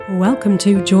Welcome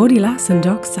to Geordie Lass and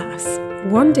Doc Sass.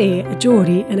 One day, a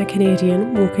Geordie and a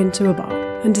Canadian walk into a bar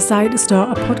and decide to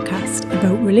start a podcast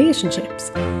about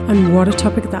relationships, and what a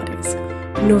topic that is.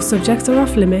 No subjects are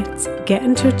off limits. Get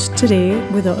in touch today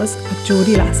with us at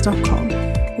geordielass.com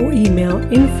or email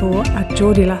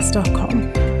info@geordielass.com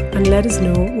and let us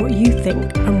know what you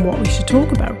think and what we should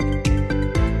talk about.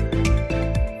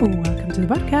 Welcome to the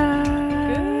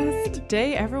podcast. Good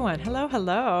day, everyone.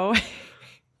 Hello.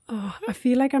 Oh, I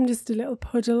feel like I'm just a little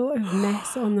puddle of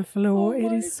mess on the floor.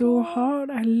 It is so hot.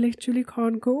 I literally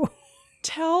can't go.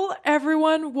 Tell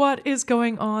everyone what is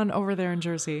going on over there in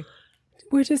Jersey.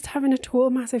 We're just having a total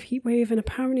massive heat wave, and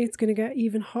apparently it's going to get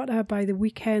even hotter by the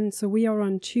weekend. So we are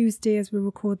on Tuesday as we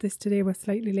record this today. We're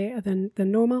slightly later than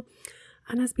normal.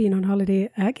 Anna's been on holiday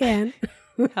again.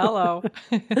 Hello.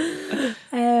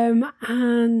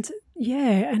 And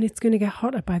it's going to get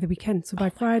hotter by the weekend. So by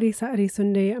Friday, Saturday,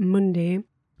 Sunday and Monday,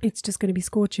 it's just going to be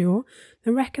scorchio. They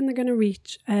reckon they're going to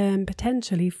reach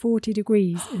potentially 40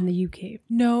 degrees in the UK.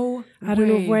 No I don't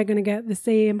know if we're going to get the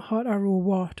same hotter or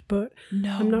what, but no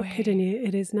I'm not way. kidding you.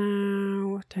 It is now,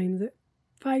 what time is it?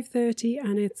 5:30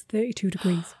 and it's 32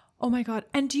 degrees. Oh my God.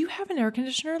 And do you have an air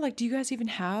conditioner? Like, do you guys even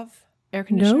have air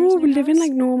conditioners? No, in we your live in house?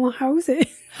 like normal houses.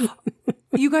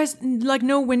 You guys, like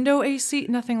no window AC,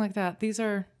 nothing like that. These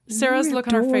are Sarah's We have look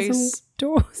on her doors face.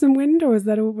 Doors and windows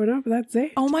that open up, that's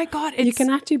it. Oh my God. You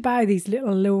can actually buy these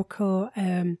little local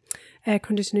air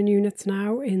conditioning units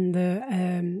now in the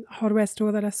hardware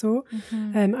store that I saw.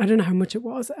 Mm-hmm. I don't know how much it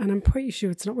was, and I'm pretty sure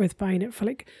it's not worth buying it for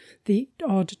like the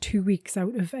odd 2 weeks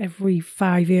out of every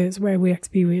 5 years where we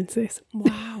experience this.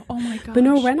 Wow. Oh my gosh. But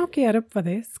no, we're not geared up for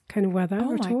this kind of weather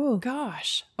Oh at my all.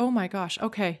 gosh. Oh my gosh.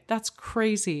 Okay. That's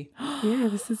crazy. Yeah,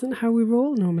 this isn't how we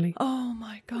roll normally. Oh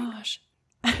my gosh.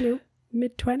 You know,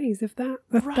 mid-20s, if that.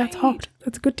 That's Right. hot.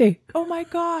 That's a good day. Oh my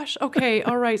gosh. Okay.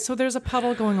 All right. So there's a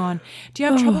puddle going on. Do you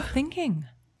have trouble thinking?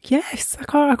 Yes, I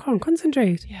can't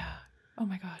concentrate. Yeah. Oh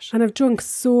my gosh. And I've drunk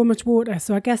so much water,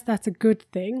 so I guess that's a good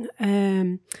thing.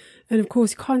 And of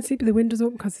course, you can't sleep with the windows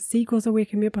open because the seagulls are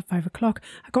waking me up at 5 o'clock.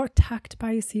 I got attacked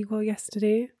by a seagull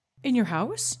yesterday In your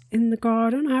house? in the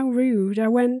garden. How rude. I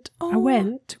went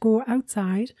to go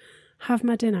outside, have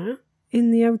my dinner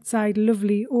in the outside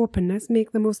lovely openness,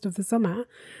 make the most of the summer.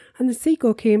 And the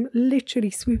seagull came literally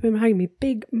sweeping behind me,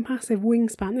 big, massive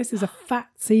wingspan. This is a fat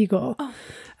seagull. Oh.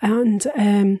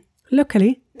 And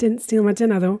luckily, didn't steal my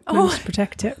dinner though. Managed to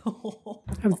protect it.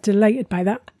 I was delighted by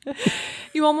that.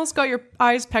 You almost got your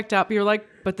eyes pecked up. You're like,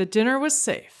 but the dinner was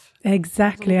safe.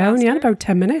 Exactly. I only had about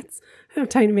 10 minutes. I don't have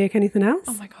time to make anything else.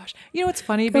 Oh my gosh. You know what's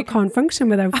funny? I can't function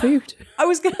without food. I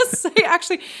was going to say,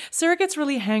 actually, Sarah gets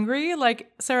really hangry.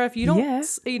 Like, Sarah, if you don't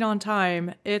eat on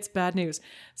time, it's bad news.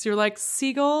 So you're like,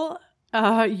 seagull,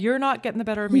 you're not getting the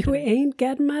better of me You today. ain't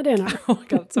getting my dinner. Oh my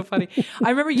God, it's so funny. I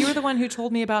remember you were the one who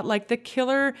told me about like the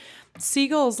killer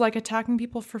seagulls like attacking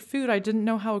people for food. I didn't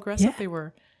know how aggressive they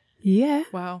were. Yeah.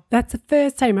 Wow. That's the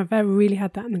first time I've ever really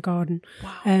had that in the garden.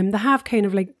 Wow. They have kind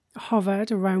of like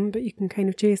hovered around, but you can kind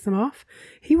of chase them off.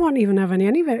 He won't even have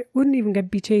any of it. Wouldn't even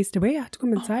be chased away. I had to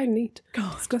come inside and eat.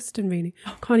 God. Disgusting, really.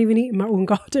 Can't even eat in my own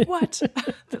garden. What?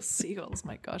 The seagulls.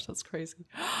 My gosh, that's crazy.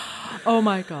 Oh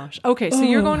my gosh. Okay, so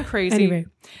you're going crazy. Anyway.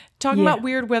 Talking about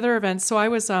weird weather events. So I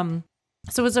was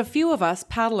so it was a few of us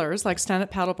paddlers, like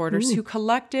stand-up paddleboarders, who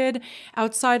collected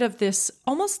outside of this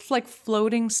almost like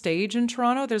floating stage in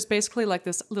Toronto. There's basically like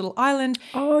this little island.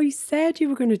 Oh, you said you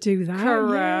were going to do that.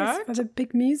 Correct. Yes, for the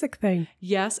big music thing.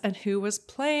 Yes, and who was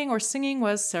playing or singing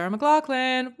was Sarah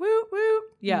McLachlan. Woo, woo.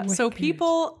 Yeah, so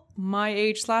people my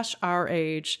age / our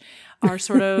age are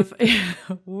sort of,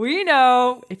 we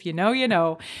know, if you know, you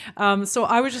know. So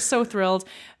I was just so thrilled.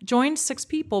 Joined 6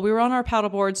 people. We were on our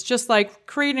paddleboards, just like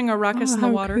creating a ruckus in the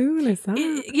water. How cool is that?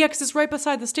 Yeah, because it's right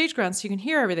beside the stage ground, so you can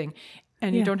hear everything.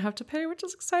 And you don't have to pay, which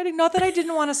is exciting. Not that I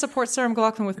didn't want to support Sarah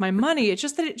McLachlan with my money. It's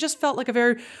just that it just felt like a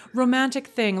very romantic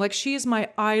thing. Like she is my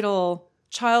idol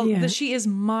child. That she is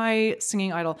my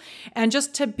singing idol. And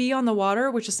just to be on the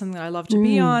water, which is something I love to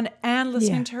be on, and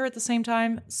listening to her at the same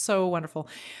time, so wonderful.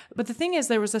 But the thing is,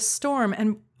 there was a storm,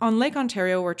 and on Lake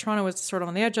Ontario, where Toronto is sort of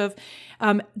on the edge of,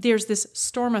 there's this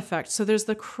storm effect. So there's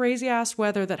the crazy ass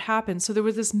weather that happens. So there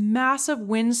was this massive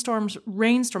windstorms,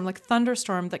 rainstorm, like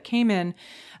thunderstorm that came in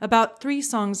about 3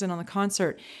 songs in on the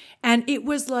concert. And it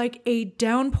was like a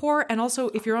downpour. And also,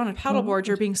 if you're on a paddleboard,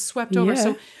 you're being swept over.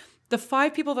 So the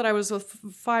 5 people that I was with,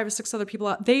 5 or 6 other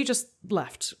people, they just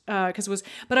left because it was.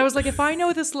 But I was like, if I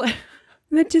know this,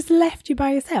 That just left you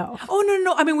by yourself? Oh,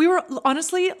 no. I mean, we were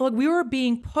honestly, like, we were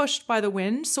being pushed by the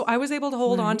wind. So I was able to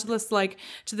hold on to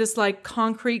this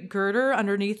concrete girder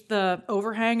underneath the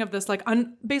overhang of this, like,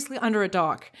 basically under a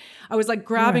dock. I was like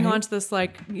grabbing onto this,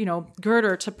 like, you know,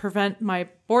 girder to prevent my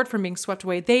board from being swept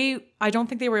away. I don't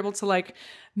think they were able to like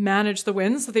manage the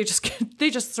wind. So they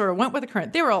just sort of went with the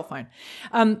current. They were all fine.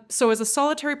 So as a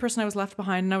solitary person, I was left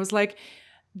behind, and I was like,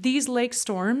 these lake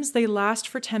storms, they last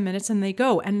for 10 minutes and they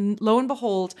go. And lo and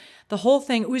behold, the whole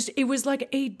thing, it was like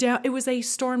it was a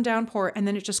storm downpour, and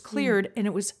then it just cleared, and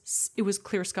it was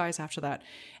clear skies after that.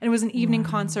 And it was an evening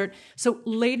concert. So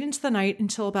late into the night,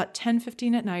 until about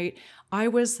 10:15 at night, I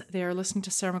was there listening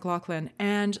to Sarah McLachlan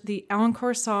and the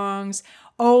encore songs.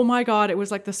 Oh my God, it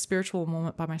was like the spiritual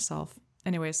moment by myself.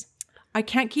 Anyways, I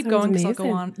can't keep going because I'll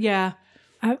go on. Yeah.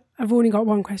 I've only got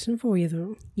one question for you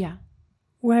though. Yeah.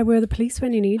 Where were the police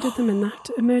when you needed them in that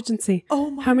emergency? Oh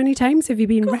my How many times have you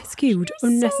been rescued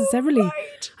unnecessarily? So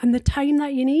right. And the time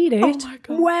that you needed, oh my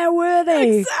God. Where were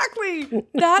they? Exactly.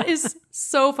 That is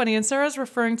so funny. And Sarah's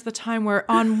referring to the time where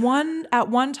at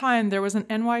one time there was an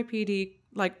NYPD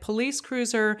like police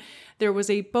cruiser, there was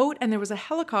a boat, and there was a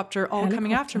helicopter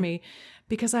coming after me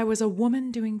because I was a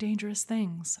woman doing dangerous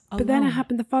things alone. But then it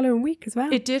happened the following week as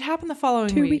well. It did happen the following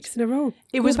week. 2 weeks in a row.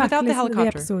 It was without the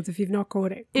helicopter. The episodes if you've not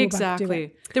caught it.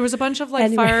 Exactly. There was a bunch of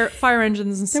like fire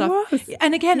engines and stuff. There was.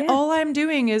 And again, all I'm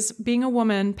doing is being a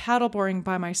woman paddleboarding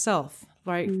by myself.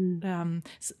 Right.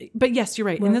 But yes, you're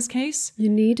right. Well, in this case, you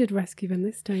needed rescuing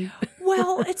this time.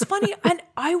 Well, it's funny. And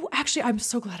I'm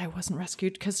so glad I wasn't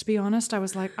rescued, because to be honest, I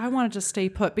was like, I wanted to stay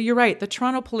put. But you're right. The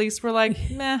Toronto police were like,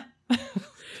 meh.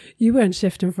 You weren't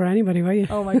shifting for anybody, were you?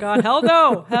 Oh my God. Hell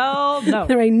no. Hell no.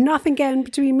 There ain't nothing getting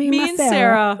between me and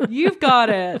Sarah. You've got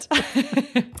it.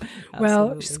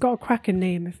 Well, she's got a cracking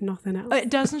name, if nothing else.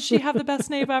 Doesn't she have the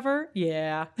best name ever?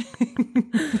 Yeah.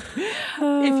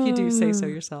 If you do say so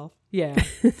yourself. Yeah.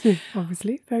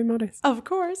 Obviously, very modest. Of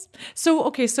course. So,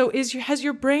 okay, so has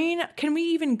your brain, can we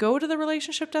even go to the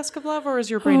relationship desk of love, or is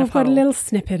your brain I've got a little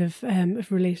snippet of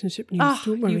relationship news.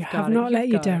 Don't worry, I have not let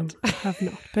you down. I have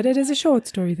not. But it is a short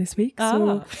story this week.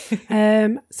 So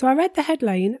so I read the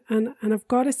headline, and I've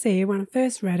got to say, when I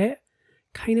first read it,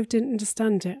 kind of didn't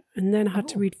understand it, and then I had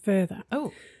to read further.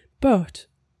 But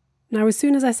now as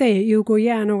soon as I say it, you'll go,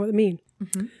 yeah, I know what I mean.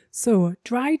 Mm-hmm. So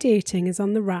dry dating is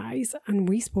on the rise, and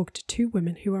we spoke to 2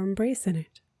 women who are embracing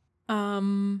it.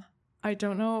 I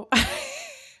don't know.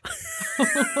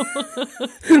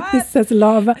 This says a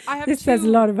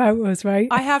lot about us, right?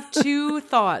 I have 2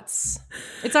 thoughts.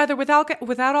 It's either without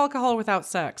alcohol or without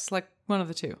sex, like one of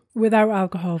the 2. Without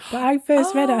alcohol. But I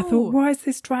first read it, I thought, what is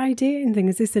this dry dating thing?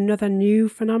 Is this another new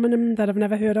phenomenon that I've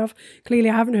never heard of? Clearly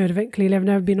I haven't heard of it. Clearly I've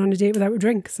never been on a date without a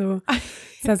drink. So it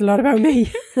says a lot about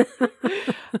me.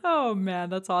 Oh man,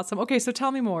 that's awesome. Okay, so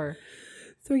tell me more.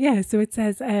 So it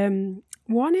says 1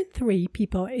 in 3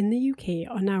 people in the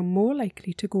UK are now more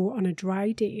likely to go on a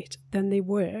dry date than they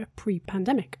were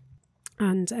pre-pandemic.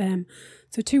 And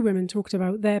so 2 women talked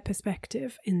about their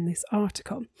perspective in this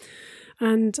article.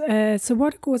 And so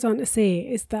what it goes on to say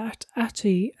is that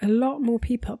actually a lot more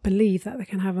people believe that they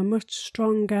can have a much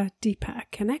stronger, deeper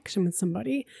connection with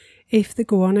somebody if they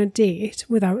go on a date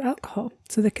without alcohol.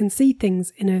 So they can see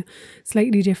things in a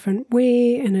slightly different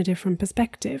way, in a different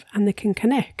perspective, and they can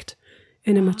connect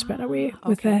in a much better way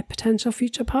with their potential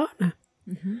future partner.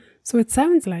 Mm-hmm. So it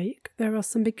sounds like there are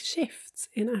some big shifts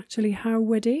in actually how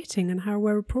we're dating and how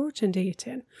we're approaching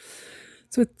dating.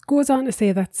 So it goes on to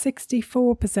say that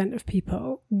 64% of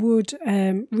people would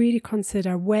really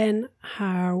consider when,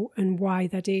 how, and why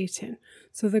they're dating.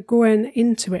 So they're going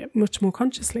into it much more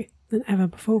consciously than ever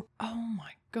before. Oh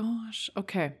my gosh.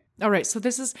 Okay. All right. So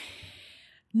this is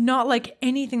not like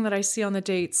anything that I see on the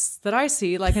dates that I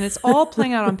see, like, and it's all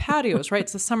playing out on patios, right?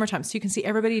 It's the summertime. So you can see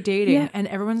everybody dating and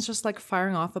everyone's just like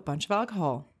firing off a bunch of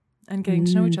alcohol and getting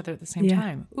to know each other at the same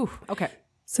time. Ooh, okay.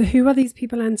 So who are these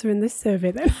people answering this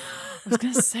survey then? I was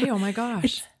going to say, oh my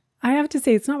gosh. I have to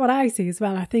say, it's not what I see as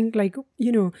well. I think, like,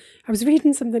 you know, I was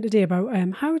reading something today about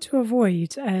how to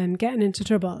avoid getting into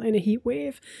trouble in a heat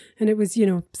wave. And it was, you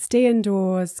know, stay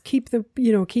indoors, keep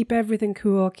everything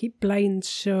cool, keep blinds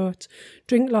shut,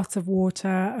 drink lots of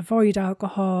water, avoid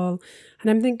alcohol. And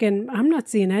I'm thinking, I'm not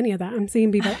seeing any of that. I'm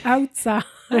seeing people outside,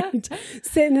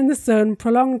 sitting in the sun,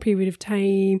 prolonged period of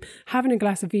time, having a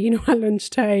glass of vino at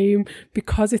lunchtime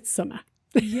because it's summer.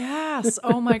 Yes.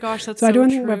 Oh my gosh, that's so I don't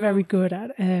true. think we're very good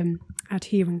at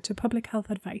adhering to public health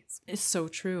advice. It's so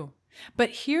true.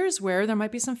 But here's where there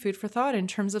might be some food for thought in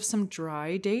terms of some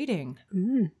dry dating.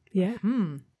 Yeah.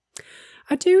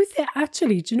 I do think,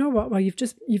 actually, do you know what? Well, you've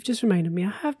just reminded me,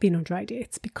 I have been on dry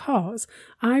dates because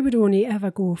I would only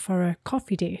ever go for a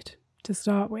coffee date to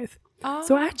start with. Oh.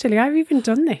 So actually, I've even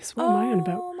done this. What am I on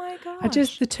about? Oh my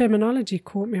gosh. The terminology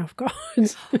caught me off guard.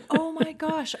 Oh my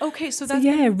gosh. Okay, so that's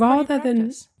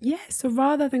so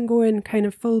rather than going kind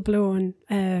of full blown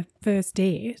first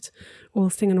date, all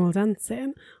singing, all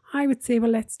dancing, I would say,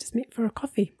 well, let's just meet for a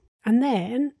coffee. And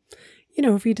then, you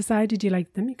know, if you decided you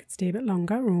liked them, you could stay a bit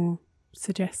longer or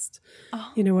suggest,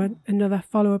 another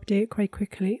follow-up date quite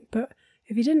quickly. But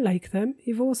if you didn't like them,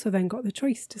 you've also then got the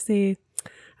choice to say,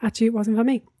 actually, it wasn't for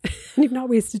me. And you've not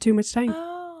wasted too much time.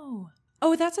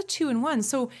 Oh, that's a 2-in-1.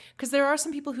 So, because there are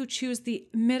some people who choose the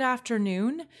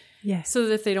mid-afternoon. Yes. So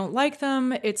that if they don't like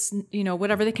them, it's,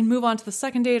 whatever, they can move on to the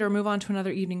second date or move on to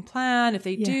another evening plan. If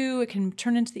they do, it can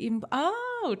turn into the evening.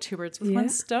 Oh, 2 birds with one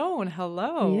stone.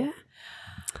 Hello.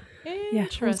 Yeah.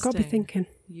 Interesting. I've got to be thinking.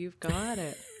 You've got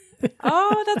it.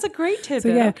 Oh, that's a great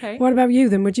tidbit. So, okay. What about you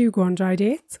then? Would you go on dry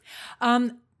dates?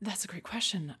 That's a great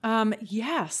question.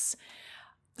 Yes.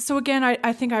 So again,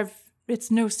 I think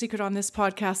it's no secret on this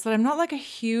podcast that I'm not like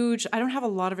I don't have a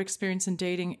lot of experience in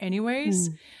dating anyways.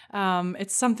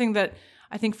 It's something that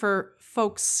I think for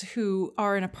folks who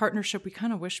are in a partnership, we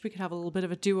kind of wish we could have a little bit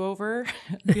of a do-over.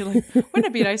 Be like, wouldn't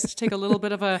it be nice to take a little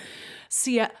bit of a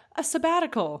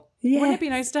sabbatical? Yes. Wouldn't it be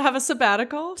nice to have a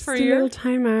sabbatical for a year? A little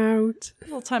time out. A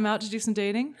little time out to do some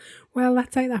dating? Well,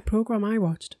 that's like that program I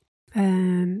watched.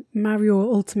 Mario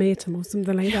Ultimatum or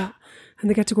something like that. And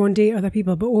they get to go and date other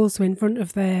people, but also in front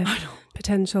of their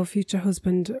potential future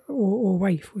husband or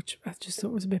wife, which I just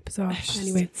thought was a bit bizarre.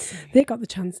 Anyway, they got the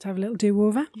chance to have a little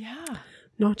do-over. Yeah.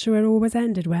 Not sure it always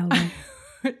ended well,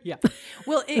 though. Yeah.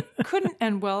 Well, it couldn't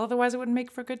end well, otherwise it wouldn't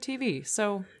make for good TV.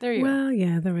 So there you go. Well,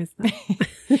 yeah, there is that.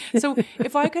 So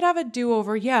if I could have a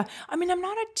do-over, yeah. I mean, I'm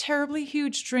not a terribly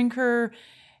huge drinker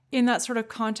in that sort of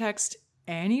context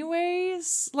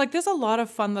anyways. Like, there's a lot of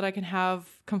fun that I can have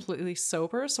completely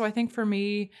sober. So I think for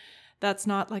me, that's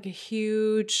not like a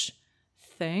huge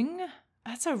thing.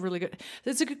 That's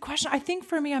a good question. I think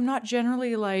for me, I'm not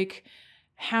generally like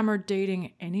hammered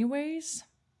dating anyways.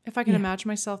 If I can imagine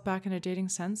myself back in a dating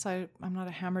sense, I'm not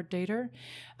a hammered dater.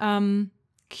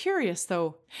 Curious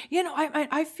though,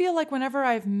 I feel like whenever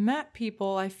I've met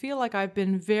people, I feel like I've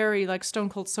been very like stone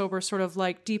cold sober, sort of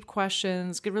like deep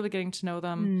questions, really getting to know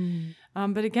them.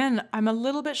 But again, I'm a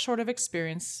little bit short of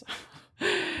experience.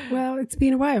 Well, it's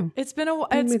been a while. It's been a while.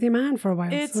 Been with your man for a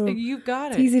while. You've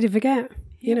got it. It's easy to forget.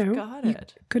 You've got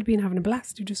it. You could have been having a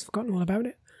blast. You've just forgotten all about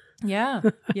it. Yeah.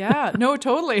 Yeah. No,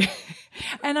 totally.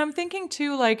 And I'm thinking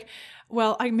too, like,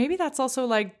 well, maybe that's also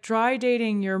like dry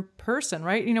dating your person,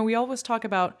 right? We always talk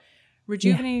about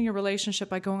rejuvenating your relationship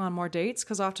by going on more dates,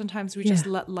 because oftentimes we just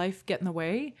let life get in the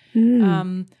way.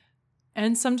 And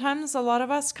sometimes a lot of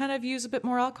us kind of use a bit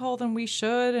more alcohol than we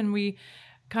should, and we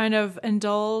kind of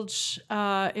indulge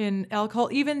in alcohol,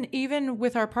 even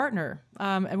with our partner,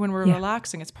 and when we're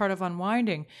relaxing. It's part of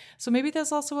unwinding. So maybe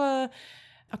there's also a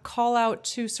call out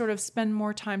to sort of spend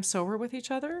more time sober with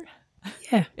each other.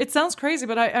 Yeah. It sounds crazy,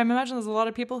 but I imagine there's a lot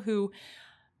of people who,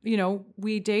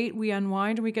 we date, we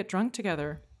unwind, and we get drunk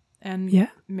together. And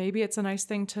maybe it's a nice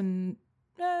thing to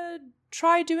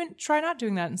try not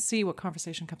doing that and see what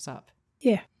conversation comes up.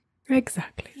 Yeah,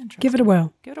 exactly. Give it a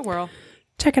whirl.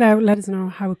 Check it out. Let us know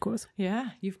how it goes.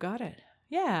 Yeah, you've got it.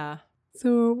 Yeah.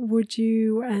 So would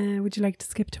you like to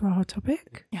skip to our hot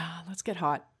topic? Yeah, let's get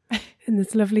hot. In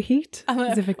this lovely heat,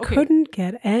 as if it couldn't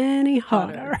get any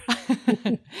hotter.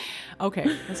 Okay,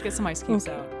 let's get some ice cubes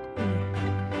out.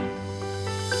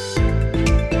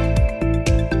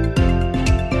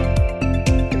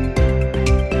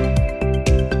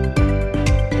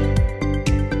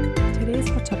 Today's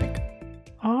hot topic.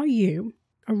 Are you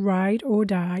a ride or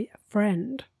die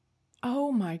friend?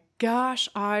 Oh my gosh,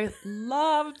 I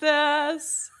love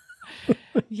this.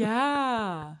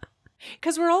 Yeah.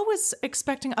 Because we're always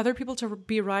expecting other people to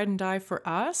be ride and die for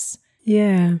us.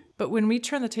 Yeah. But when we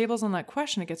turn the tables on that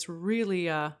question, it gets really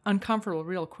uncomfortable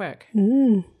real quick.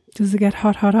 Does it get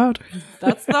hot?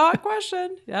 That's the hot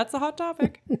question. That's the hot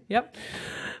topic. Yep.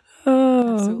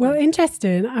 Oh, Absolutely. Well,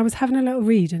 interesting. I was having a little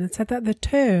read and it said that the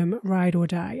term ride or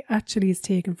die actually is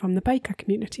taken from the biker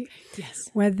community. Yes.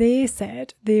 Where they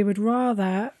said they would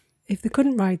rather, if they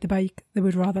couldn't ride the bike, they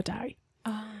would rather die.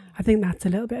 Oh. I think that's a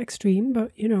little bit extreme,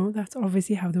 but that's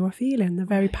obviously how they were feeling. They're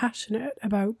very passionate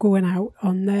about going out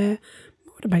on their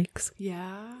motorbikes.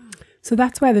 Yeah. So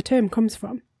that's where the term comes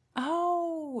from.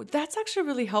 Oh, that's actually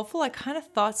really helpful. I kind of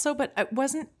thought so, but it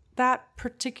wasn't that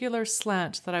particular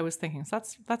slant that I was thinking. So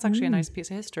that's actually a nice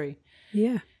piece of history.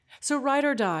 Yeah. So ride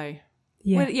or die.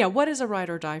 Yeah. What is a ride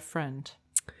or die friend?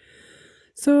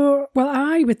 So, well,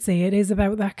 I would say it is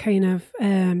about that kind of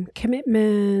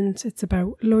commitment. It's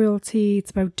about loyalty.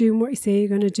 It's about doing what you say you're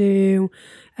going to do.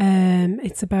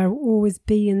 It's about always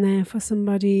being there for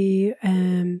somebody.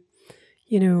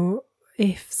 You know,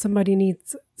 if somebody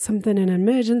needs something in an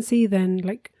emergency, then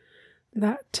like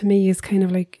that to me is kind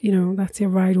of like, you know, that's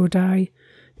your ride or die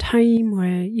time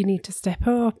where you need to step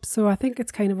up. So I think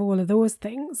it's kind of all of those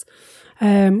things.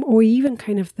 Or even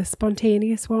kind of the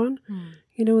spontaneous one.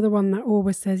 You know, the one that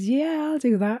always says, yeah, I'll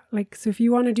do that. Like, so if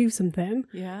you want to do something,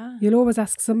 you'll always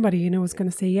ask somebody you know is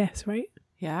going to say yes, right?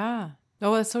 Yeah.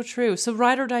 Oh, that's so true. So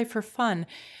ride or die for fun.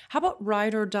 How about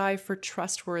ride or die for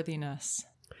trustworthiness?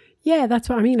 Yeah, that's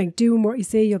what I mean. Like doing what you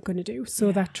say you're going to do.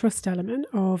 So that trust element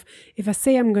of if I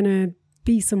say I'm going to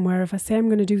be somewhere, if I say I'm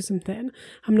going to do something,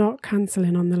 I'm not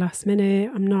cancelling on the last minute.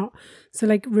 I'm not. So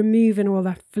like removing all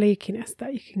that flakiness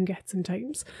that you can get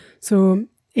sometimes. So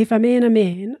if I'm in,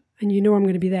 and you know I'm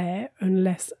going to be there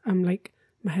unless I'm like,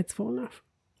 my head's falling off.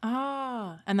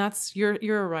 And that's, you're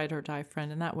a ride or die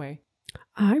friend in that way.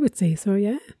 I would say so,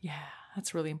 yeah. Yeah,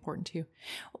 that's really important too.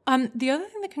 The other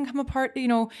thing that can come apart, you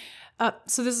know,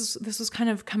 so this was kind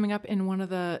of coming up in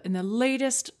in the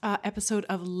latest episode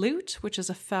of Loot, which is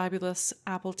a fabulous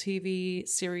Apple TV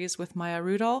series with Maya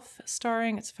Rudolph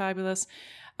starring. It's fabulous.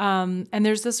 And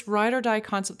there's this ride or die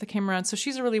concept that came around. So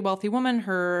she's a really wealthy woman.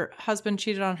 Her husband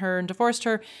cheated on her and divorced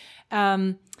her.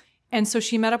 And so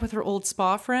she met up with her old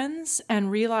spa friends and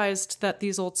realized that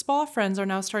these old spa friends are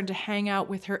now starting to hang out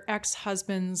with her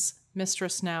ex-husband's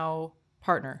mistress now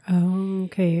partner. Oh,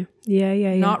 okay.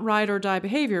 Yeah. Not ride or die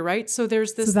behavior, right? So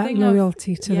there's this that thing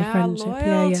loyalty of, to the friendship.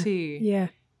 Loyalty.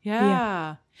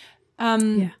 Yeah.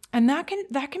 And that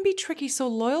can be tricky. So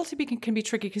loyalty can be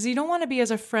tricky because you don't want to be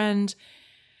as a friend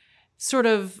sort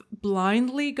of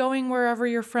blindly going wherever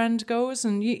your friend goes.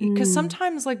 And because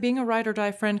sometimes like being a ride or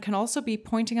die friend can also be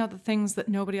pointing out the things that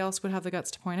nobody else would have the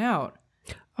guts to point out.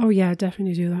 Oh yeah, I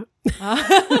definitely do that.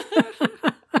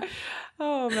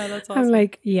 Oh man, that's awesome. I'm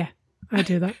like, yeah, I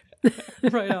do that.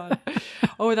 Right on.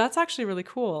 Oh, that's actually really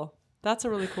cool. That's a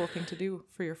really cool thing to do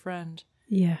for your friend.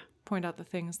 Yeah. Point out the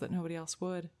things that nobody else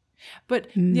would. But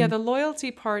yeah, the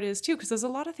loyalty part is too, because there's a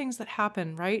lot of things that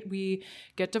happen, right? We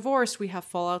get divorced, we have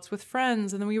fallouts with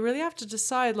friends, and then we really have to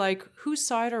decide like, whose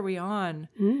side are we on?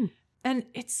 And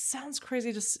it sounds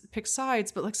crazy to pick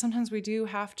sides, but like sometimes we do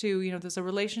have to, you know, there's a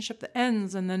relationship that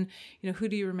ends and then, you know, who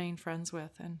do you remain friends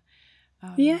with? And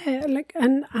yeah, like,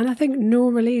 and I think no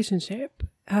relationship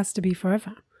has to be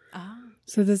forever.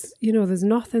 So there's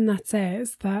nothing that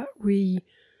says that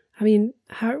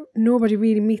how nobody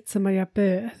really meets somebody at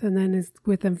birth and then is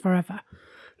with them forever.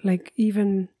 Like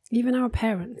even our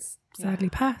parents sadly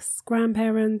pass,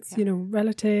 grandparents, you know,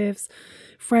 relatives,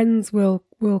 friends will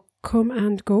come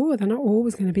and go. They're not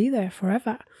always going to be there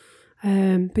forever.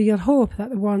 But you'll hope that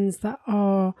the ones that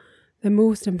are the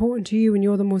most important to you and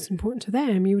you're the most important to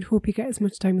them, you would hope you get as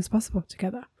much time as possible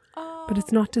together. But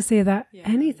it's not to say that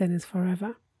anything is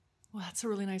forever. Well, that's a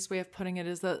really nice way of putting it,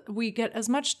 is that we get as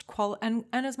much and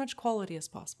as much quality as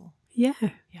possible. Yeah.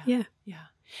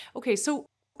 Okay, so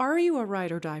are you a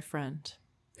ride or die friend?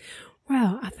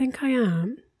 Well, I think I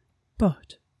am,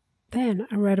 but then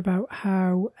I read about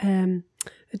how a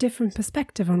different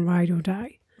perspective on ride or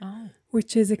die,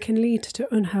 which is it can lead to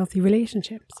unhealthy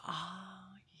relationships.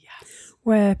 Yes.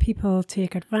 Where people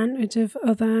take advantage of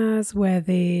others, where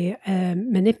they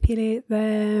manipulate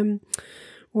them,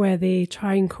 where they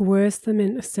try and coerce them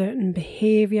into certain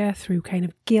behaviour through kind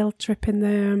of guilt tripping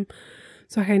them.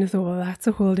 So I kind of thought, well, that's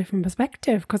a whole different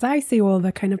perspective, because I see all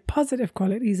the kind of positive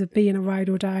qualities of being a ride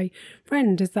or die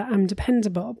friend is that I'm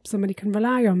dependable. Somebody can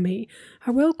rely on me.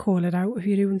 I will call it out if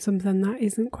you're doing something that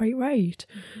isn't quite right.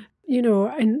 You know,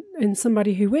 and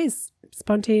somebody who is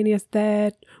spontaneous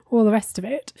there, all the rest of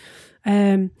it.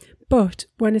 But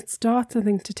when it starts, I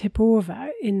think, to tip over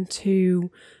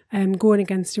into going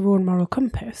against your own moral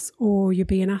compass, or you're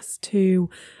being asked to,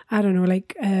 I don't know,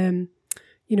 like,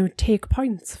 you know, take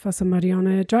points for somebody on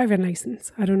a driving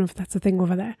license. I don't know if that's a thing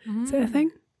over there. Is it a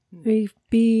thing? So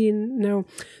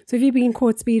if you've been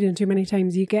caught speeding too many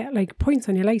times, you get like points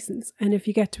on your license. And if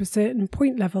you get to a certain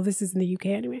point level, this is in the UK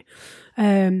anyway,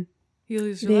 you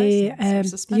lose your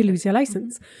license. You lose your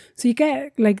license. So you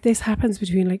get, like, this happens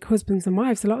between like husbands and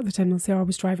wives. A lot of the time they'll say, I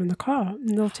was driving the car,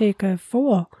 and they'll take a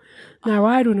 4. Now,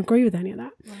 I don't agree with any of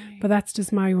that, but that's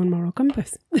just my own moral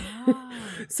compass.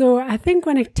 So I think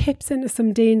when it tips into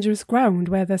some dangerous ground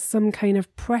where there's some kind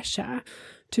of pressure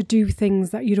to do things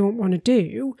that you don't want to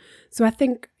do. So I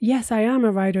think, yes, I am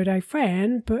a ride or die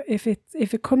friend, but if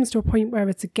it comes to a point where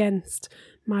it's against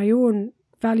my own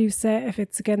value set, if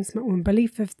it's against my own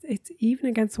belief, if it's even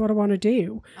against what I want to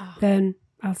do, then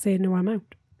I'll say, no, I'm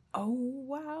out. Oh,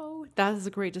 wow. That is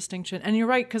a great distinction. And you're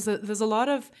right, because there's a lot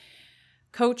of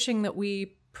coaching that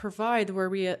we provide where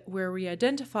we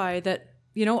identify that,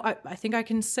 you know, I think I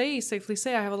can safely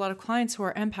say I have a lot of clients who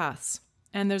are empaths,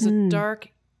 and there's a dark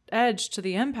edge to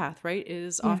the empath, right? It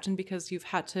is often because you've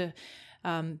had to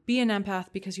be an empath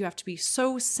because you have to be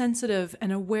so sensitive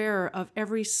and aware of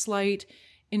every slight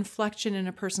inflection in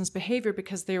a person's behavior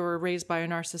because they were raised by a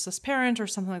narcissist parent or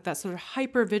something like that. So they're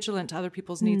hyper vigilant to other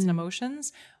people's needs and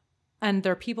emotions, and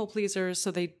they're people pleasers.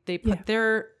 So they put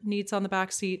their needs on the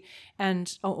back seat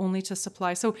and only to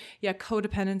supply. So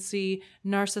codependency,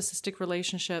 narcissistic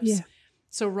relationships. Yeah.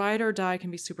 So ride or die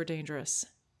can be super dangerous.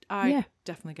 I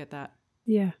definitely get that.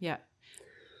 Yeah. Yeah.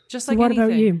 Just like what anything.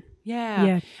 About you?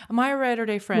 Yeah. Am I a ride or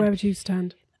die friend? Where would you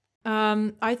stand?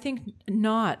 I think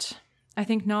not.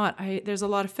 There's a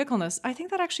lot of fickleness. I think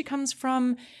that actually comes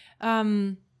from,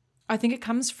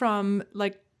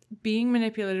 like being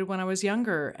manipulated when I was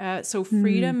younger. So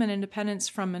freedom and independence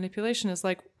from manipulation is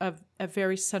like a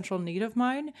very central need of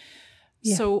mine.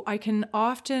 Yeah. So I can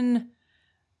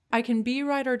be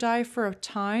ride or die for a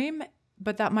time,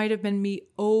 but that might have been me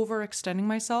overextending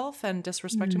myself and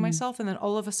disrespecting myself. And then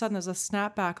all of a sudden there's a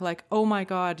snapback like, oh my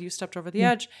God, you stepped over the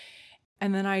edge.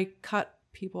 And then I cut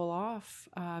people off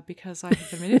because I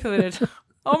have been manipulated.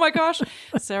 Oh my gosh,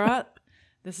 Sarah,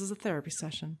 this is a therapy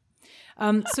session.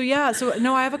 So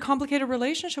I have a complicated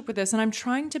relationship with this, and I'm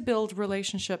trying to build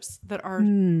relationships that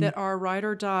are ride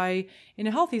or die in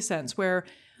a healthy sense, where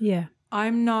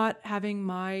I'm not having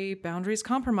my boundaries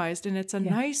compromised, and it's a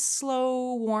nice,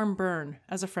 slow, warm burn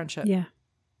as a friendship.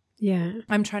 Yeah.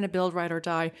 I'm trying to build ride or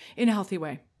die in a healthy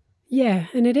way. Yeah,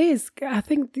 and I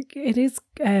think it is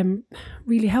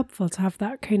really helpful to have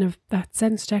that kind of, that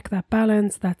sense check, that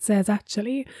balance that says,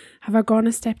 actually, have I gone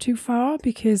a step too far?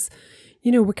 Because,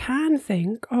 you know, we can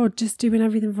think, oh, just doing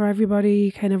everything for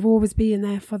everybody, kind of always being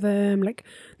there for them, like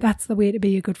that's the way to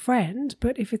be a good friend.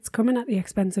 But if it's coming at the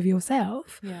expense of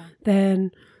yourself,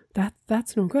 then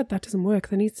that's no good. That doesn't work.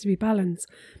 There needs to be balance.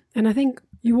 And I think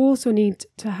you also need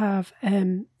to have,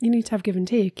 give and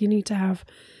take. You need to have,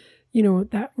 you know,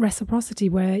 that reciprocity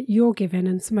where you're giving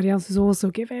and somebody else is also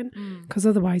giving, because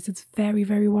otherwise it's very,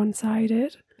 very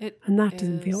one-sided, and that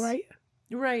doesn't feel right.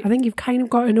 Right. I think you've kind of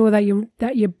got to know that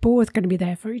you're both going to be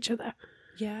there for each other.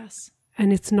 Yes.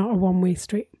 And it's not a one-way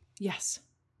street. Yes.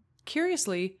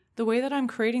 Curiously, the way that I'm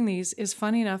creating these is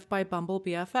funny enough by Bumble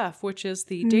BFF, which is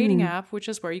the dating app, which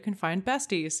is where you can find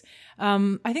besties.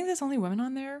 I think there's only women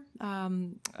on there.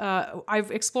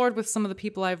 I've explored with some of the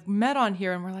people I've met on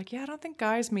here, and we're like, I don't think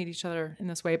guys meet each other in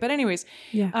this way. But anyways,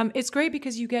 it's great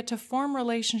because you get to form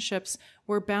relationships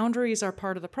where boundaries are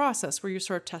part of the process, where you're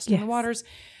sort of testing the waters.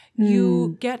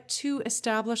 You get to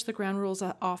establish the ground rules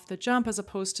off the jump, as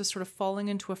opposed to sort of falling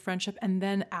into a friendship and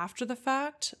then after the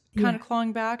fact kind of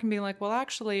clawing back and being like, well,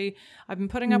 actually, I've been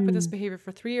putting up with this behavior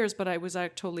for 3 years, but it was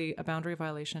totally a boundary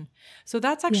violation. So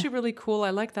that's actually really cool.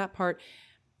 I like that part.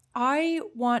 I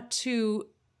want to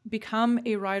become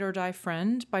a ride or die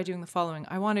friend by doing the following.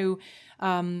 I want to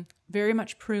very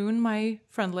much prune my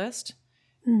friend list,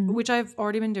 which I've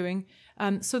already been doing,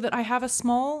 so that I have a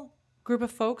small group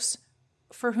of folks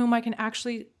for whom I can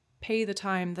actually pay the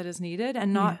time that is needed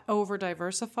and not over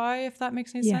diversify, if that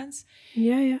makes any sense.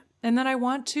 Yeah. And then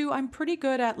I'm pretty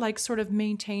good at like sort of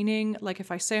maintaining, like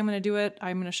if I say I'm going to do it,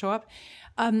 I'm going to show up.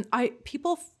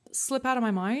 People slip out of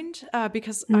my mind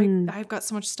because I've got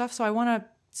so much stuff. So I want to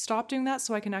stop doing that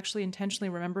so I can actually intentionally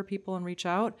remember people and reach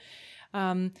out.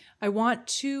 I want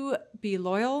to be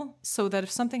loyal so that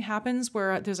if something happens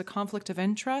where there's a conflict of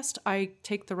interest, I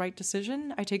take the right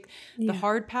decision. I take the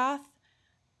hard path,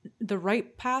 the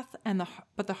right path,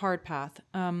 but the hard path.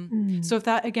 So if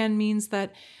that again means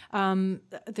that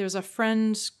there's a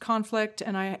friend conflict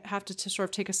and I have to sort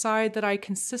of take a side, that I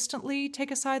consistently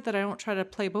take a side, that I don't try to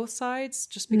play both sides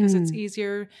just because it's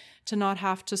easier to not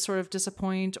have to sort of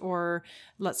disappoint or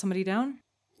let somebody down.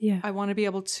 Yeah. I want to be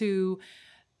able to,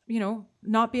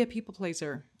 not be a people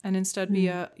pleaser and instead be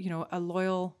a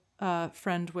loyal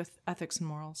friend with ethics and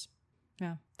morals.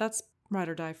 Yeah. That's ride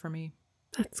or die for me.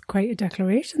 That's quite a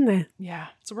declaration there. Yeah,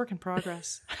 it's a work in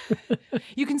progress.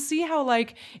 You can see how,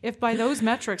 like, if by those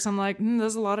metrics, I'm like,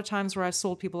 there's a lot of times where I've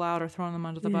sold people out or thrown them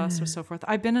under the bus or so forth.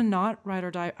 I've been a not ride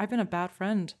or die. I've been a bad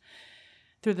friend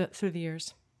through the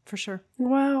years, for sure.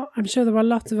 Well, I'm sure there are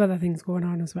lots of other things going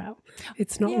on as well.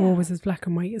 It's not always as black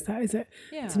and white as that, is it?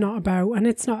 Yeah. It's not about, and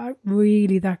it's not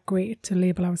really that great to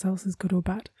label ourselves as good or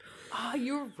bad. Ah,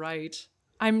 you're right.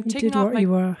 I'm you taking did off what my...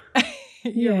 you were.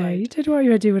 Right. You did what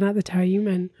you were doing at the time,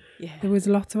 and there was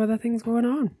lots of other things going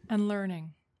on. And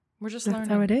learning. We're just That's learning.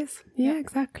 That's how it is. Yeah,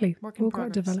 exactly. Work in progress.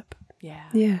 Got to develop. Yeah.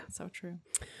 Yeah. So true.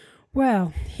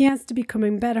 Well, here's to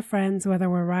becoming better friends, whether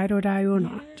we're ride or die or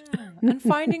not. And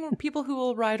finding people who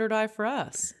will ride or die for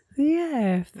us.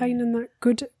 Yeah, finding that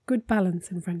good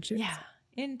balance in friendships. Yeah.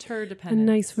 Interdependence. And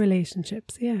nice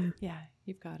relationships, yeah. Yeah,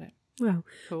 you've got it. Well,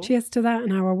 Cool. cheers to that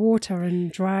and our water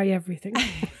and dry everything.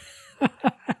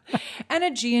 And a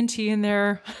G&T in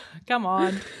there. Come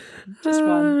on. Just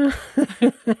fun.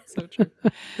 So true.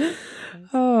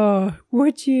 Oh,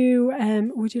 would you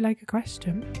like a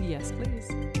question? Yes, please.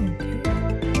 Okay.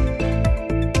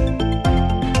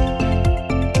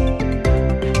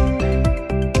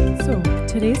 So,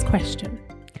 today's question.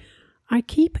 I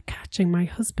keep catching my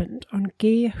husband on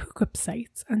gay hookup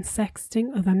sites and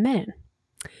sexting other men.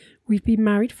 We've been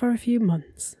married for a few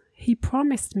months. He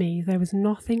promised me there was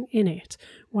nothing in it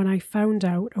when I found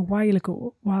out a while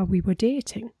ago while we were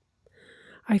dating.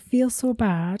 I feel so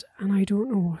bad and I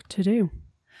don't know what to do.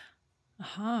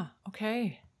 Aha.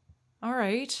 Okay. All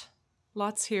right.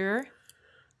 Lots here.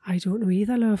 I don't know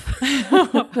either, love.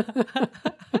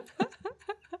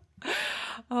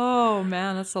 Oh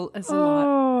man, it's a lot.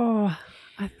 Oh,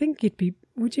 I think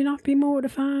would you not be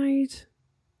mortified?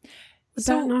 Would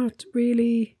that not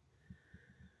really,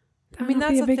 I mean,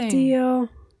 that's be a big deal?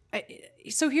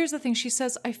 So here's the thing. She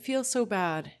says, I feel so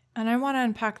bad. And I want to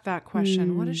unpack that question.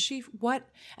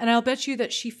 And I'll bet you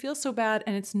that she feels so bad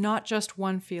and it's not just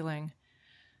one feeling.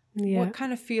 Yeah. What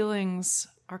kind of feelings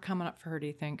are coming up for her, do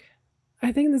you think?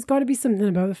 I think there's got to be something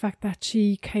about the fact that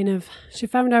she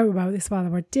found out about this while they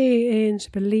were dating. She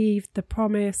believed the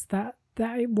promise that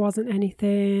it wasn't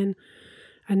anything.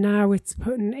 And now it's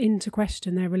putting into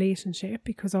question their relationship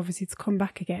because obviously it's come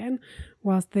back again.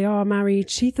 Whilst they are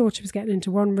married, she thought she was getting into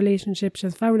one relationship.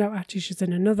 She's found out actually she's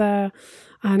in another.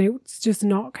 And it's just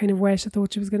not kind of where she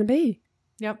thought she was going to be.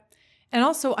 Yep. And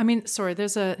also, I mean, sorry,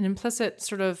 there's an implicit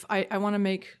sort of, I want to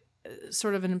make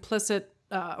sort of an implicit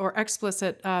or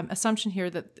explicit assumption here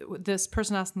that this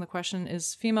person asking the question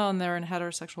is female and they're in a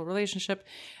heterosexual relationship.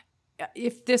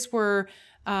 If this were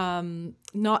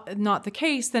not the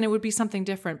case, then it would be something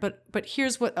different. But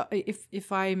here's what,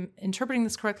 if I'm interpreting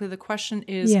this correctly, the question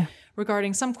is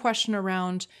regarding some question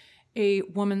around a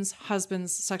woman's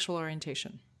husband's sexual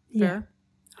orientation. Fair? Yeah.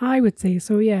 I would say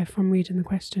so, yeah, from reading the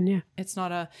question, yeah. It's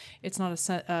not a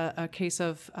case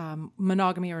of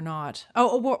monogamy or not.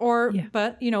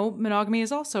 But, you know, monogamy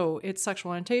is also, it's sexual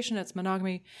orientation, it's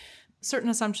monogamy, certain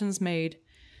assumptions made.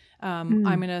 I'm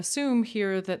going to assume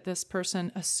here that this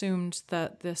person assumed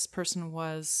that this person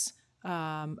was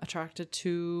solely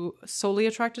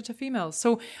attracted to females.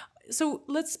 So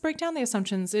let's break down the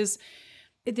assumptions.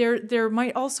 There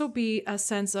might also be a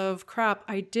sense of, crap,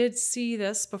 I did see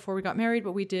this before we got married,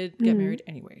 but we did get married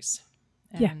anyways.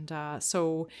 And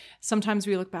so sometimes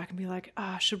we look back and be like,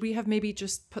 should we have maybe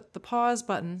just put the pause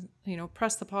button,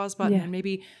 press the pause button and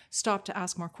maybe stop to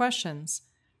ask more questions?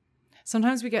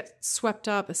 Sometimes we get swept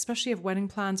up, especially if wedding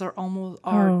plans are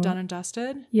done and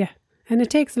dusted. Yeah. And it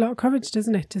takes a lot of courage,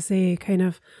 doesn't it, to say kind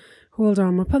of, hold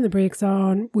on, we're putting the brakes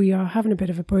on, we are having a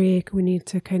bit of a break, we need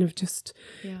to kind of just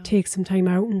take some time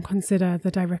out and consider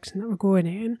the direction that we're going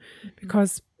in.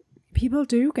 Because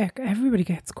everybody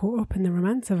gets caught up in the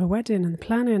romance of a wedding and the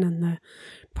planning and the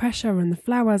pressure and the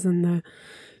flowers and the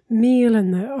meal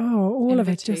and all of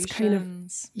it just kind of,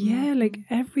 like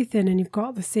everything. And you've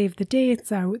got to save the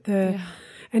dates out,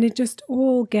 and it just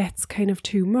all gets kind of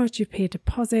too much. You pay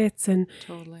deposits and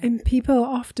people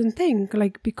often think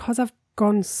like, because I've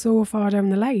gone so far down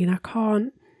the line,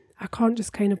 I can't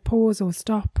just kind of pause or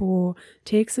stop or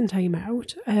take some time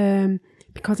out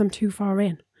because I'm too far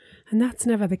in. And that's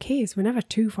never the case. We're never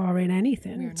too far in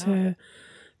anything to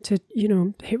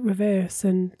hit reverse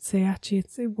and say, actually,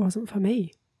 it wasn't for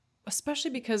me. Especially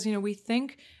because, we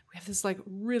think we have this like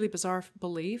really bizarre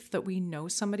belief that we know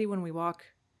somebody when we walk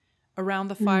around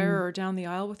the fire or down the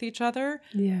aisle with each other.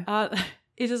 Yeah.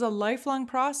 It is a lifelong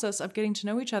process of getting to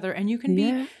know each other, and you can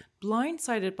be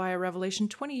blindsided by a revelation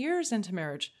 20 years into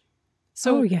marriage.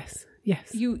 So yes.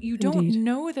 You don't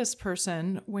know this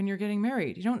person when you're getting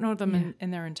married. You don't know them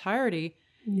in their entirety.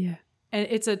 Yeah. And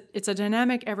it's a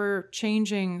dynamic, ever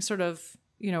changing sort of,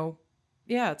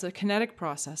 it's a kinetic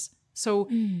process. So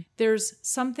there's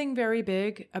something very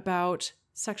big about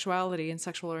sexuality and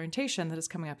sexual orientation that is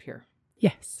coming up here.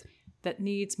 Yes. That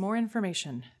needs more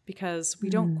information because we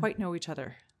don't quite know each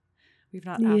other. We've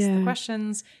not asked the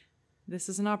questions. This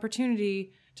is an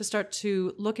opportunity to start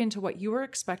to look into what you are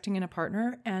expecting in a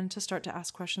partner and to start to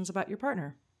ask questions about your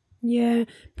partner. Yeah,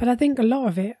 but I think a lot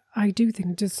of it, I do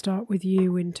think, does start with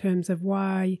you in terms of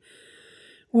why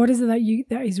What is it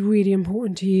that is really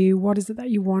important to you? What is it that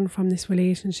you want from this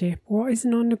relationship? What is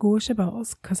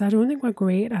non-negotiables? Because I don't think we're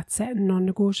great at setting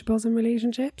non-negotiables in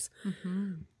relationships.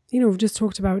 Mm-hmm. You know, we've just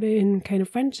talked about it in kind of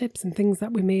friendships and things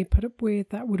that we may put up with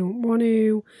that we don't want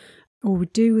to, or we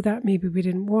do that maybe we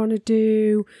didn't want to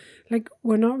do. Like,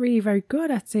 we're not really very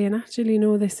good at saying, actually,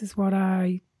 no, this is what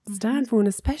I stand for, and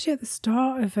especially at the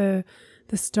start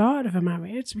of a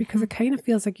marriage, because it kind of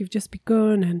feels like you've just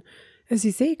begun, and as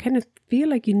you say, you kind of feel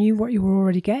like you knew what you were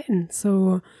already getting.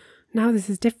 So now this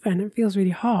is different. It feels really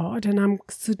hard, and I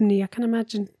can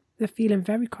imagine they're feeling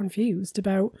very confused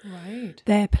about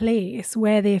their place,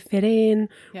 where they fit in.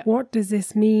 Yep. What does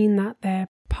this mean that their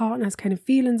partner's kind of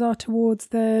feelings are towards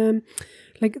them?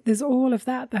 Like, there's all of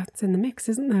that's in the mix,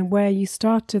 isn't there? Where you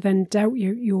start to then doubt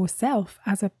yourself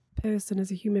as a person,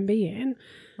 as a human being,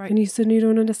 and you suddenly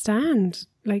don't understand.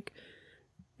 Like,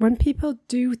 when people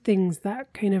do things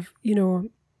that kind of, you know,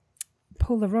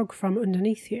 pull the rug from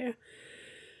underneath you,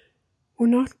 we're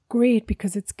not great,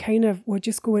 because it's kind of, we're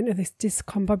just going into this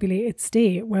discombobulated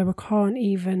state where you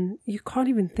can't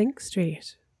even think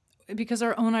straight. Because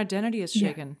our own identity is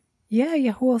shaken. Yeah,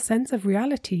 your whole sense of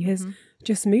reality has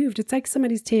just moved. It's like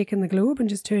somebody's taken the globe and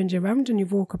just turned you around, and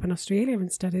you've woke up in Australia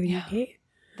instead of the UK.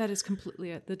 That is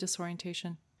completely it, the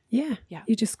disorientation. Yeah.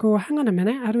 You just go, hang on a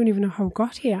minute, I don't even know how I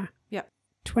got here.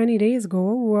 20 days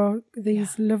ago were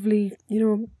these lovely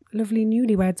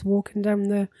newlyweds walking down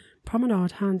the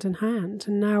promenade hand in hand,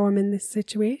 and now I'm in this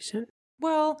situation.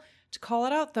 Well, to call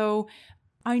it out though,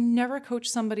 I never coach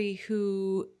somebody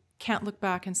who can't look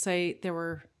back and say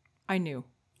I knew.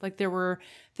 Like, there were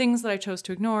things that I chose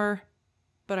to ignore,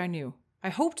 but I knew. I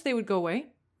hoped they would go away.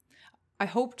 I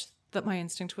hoped that my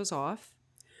instinct was off.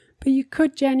 But you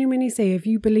could genuinely say, if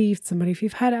you believed somebody, if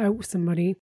you've had it out with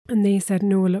somebody and they said,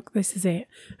 no, look, this is it,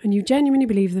 and you genuinely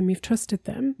believe them, you've trusted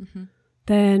them,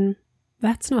 then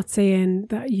that's not saying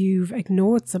that you've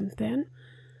ignored something.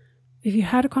 If you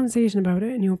had a conversation about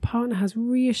it and your partner has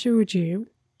reassured you,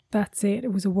 that's it,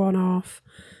 it was a one-off,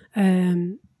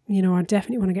 you know, I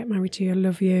definitely want to get married to you, I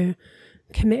love you,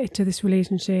 committed to this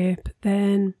relationship,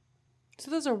 then...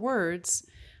 So those are words,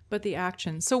 but the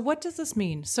action. So what does this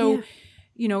mean? So,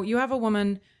 you know, you have a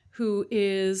woman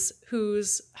whose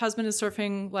husband is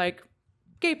surfing like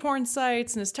gay porn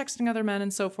sites and is texting other men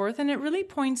and so forth. And it really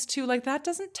points to, like, that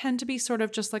doesn't tend to be sort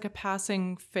of just like a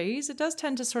passing phase. It does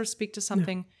tend to sort of speak to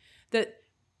something that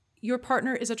your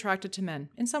partner is attracted to men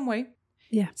in some way.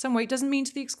 Yeah. Some way. It doesn't mean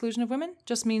to the exclusion of women,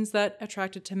 just means that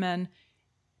attracted to men.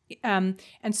 And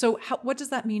so what does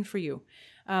that mean for you?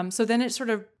 So then it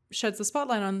sort of sheds the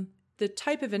spotlight on the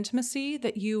type of intimacy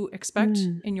that you expect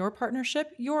in your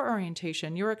partnership, your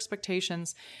orientation, your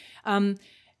expectations.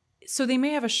 So they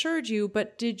may have assured you,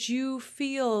 but did you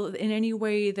feel in any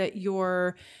way that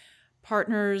your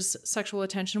partner's sexual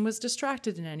attention was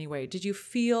distracted in any way? Did you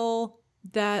feel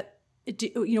that,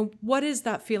 you know, what is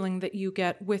that feeling that you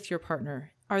get with your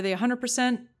partner? Are they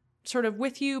 100% sort of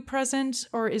with you, present,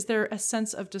 or is there a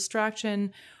sense of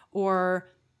distraction,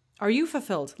 or are you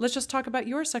fulfilled? Let's just talk about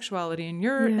your sexuality and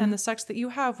and the sex that you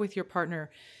have with your partner.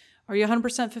 Are you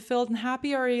 100% fulfilled and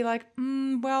happy, or are you like,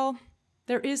 well,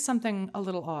 there is something a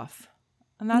little off?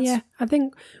 And that's I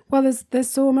think, well, there's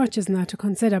so much, isn't there, to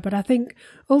consider, but I think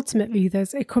ultimately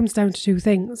it comes down to two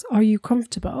things. Are you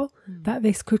comfortable that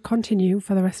this could continue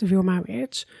for the rest of your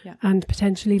marriage and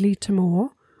potentially lead to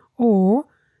more? Or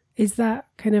is that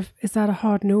a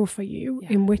hard no for you?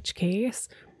 In which case,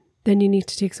 then you need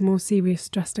to take some more serious,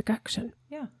 drastic action.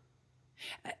 Yeah.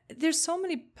 There's so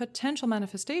many potential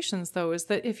manifestations, though, is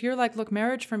that if you're like, look,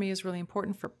 marriage for me is really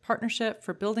important for partnership,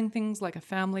 for building things like a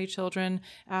family, children,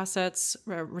 assets,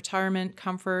 retirement,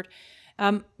 comfort.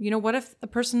 You know, what if a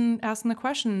person asking the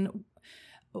question,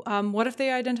 what if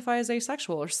they identify as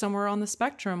asexual or somewhere on the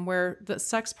spectrum where the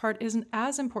sex part isn't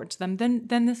as important to them?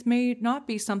 Then this may not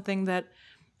be something that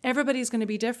everybody's going to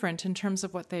be different in terms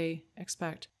of what they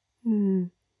expect.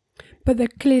 But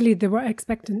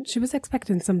she was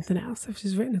expecting something else if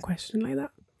she's written a question like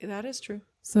that. That is true.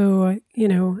 So, you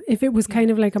know, if it was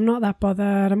kind of like, I'm not that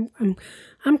bothered,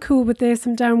 I'm cool with this,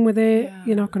 I'm down with it,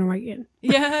 you're not going to write in.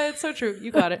 Yeah, it's so true.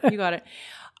 You got it.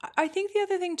 I think the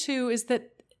other thing too is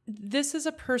that this is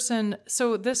a person,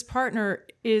 so this partner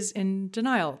is in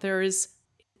denial.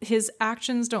 His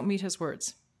actions don't meet his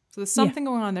words. So there's something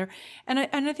going on there. And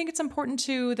I think it's important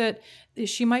too that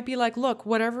she might be like, look,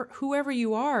 whoever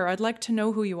you are, I'd like to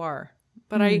know who you are.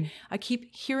 But I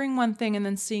keep hearing one thing and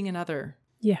then seeing another.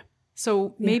 Yeah.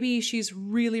 So maybe she's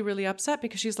really, really upset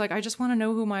because she's like, I just want to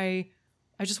know I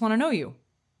just want to know you.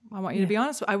 I want you to be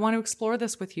honest. I want to explore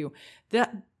this with you.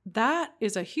 that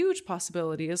is a huge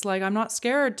possibility. Is like, I'm not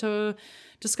scared to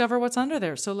discover what's under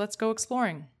there. So let's go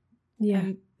exploring. Yeah.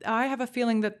 And I have a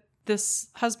feeling that this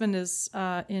husband is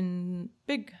in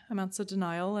big amounts of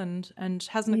denial and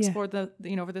hasn't explored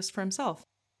this for himself.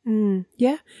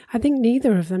 Yeah, I think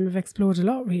neither of them have explored a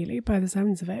lot, really, by the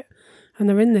sounds of it. And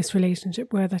they're in this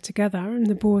relationship where they're together and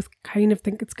they both kind of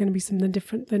think it's going to be something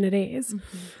different than it is.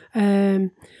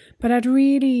 But I'd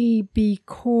really be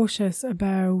cautious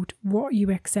about what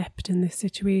you accept in this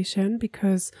situation,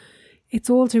 because it's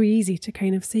all too easy to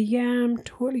kind of say, yeah, I'm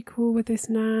totally cool with this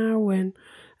now. And,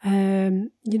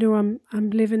 I'm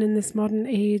living in this modern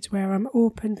age where I'm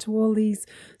open to all these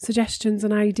suggestions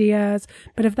and ideas.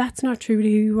 But if that's not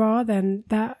truly who you are, then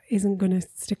that isn't going to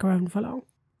stick around for long.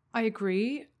 I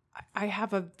agree. I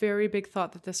have a very big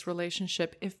thought that this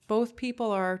relationship, if both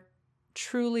people are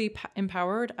truly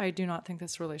empowered, I do not think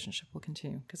this relationship will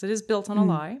continue, because it is built on a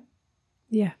lie.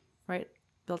 Yeah. Right?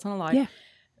 Built on a lie. Yeah.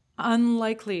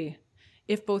 Unlikely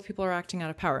if both people are acting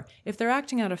out of power. If they're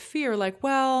acting out of fear, like,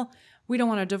 well, we don't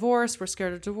want a divorce, we're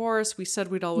scared of divorce, we said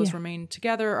we'd always remain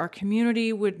together, our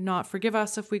community would not forgive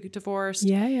us if we get divorced.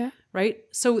 Yeah. Right?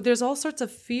 So there's all sorts of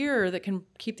fear that can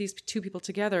keep these two people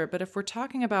together. But if we're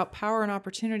talking about power and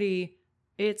opportunity,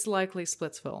 it's likely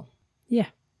Splitsville. Yeah.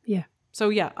 So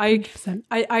yeah, I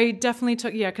definitely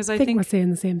took, because I think we're saying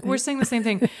the same thing. We're saying the same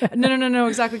thing. No,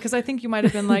 exactly. Because I think you might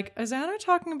have been like, is Anna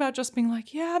talking about just being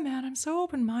like, yeah, man, I'm so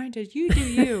open-minded. You do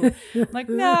you. I'm like,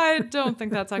 no, I don't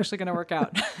think that's actually going to work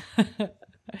out.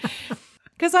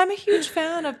 Because I'm a huge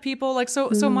fan of people like, so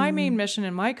my main mission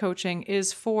in my coaching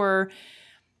is for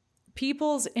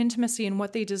people's intimacy and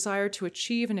what they desire to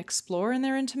achieve and explore in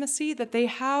their intimacy, that they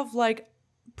have like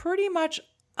pretty much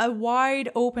a wide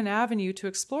open avenue to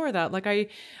explore that. Like I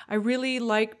really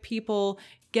like people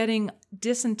getting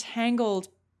disentangled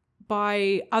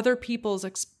by other people's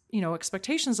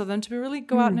expectations of them to really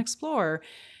go out and explore.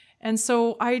 And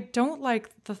so I don't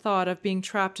like the thought of being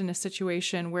trapped in a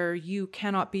situation where you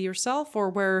cannot be yourself, or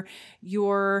where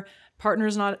your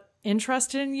partner's not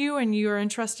interested in you and you're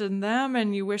interested in them,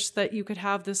 and you wish that you could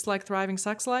have this like thriving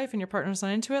sex life and your partner's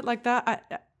not into it. Like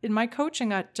that, in my coaching,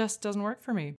 that just doesn't work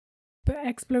for me. But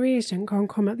exploration can't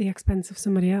come at the expense of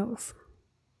somebody else.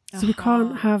 So we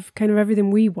can't have kind of everything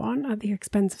we want at the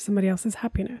expense of somebody else's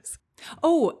happiness.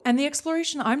 Oh, and the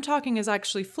exploration I'm talking is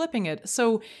actually flipping it.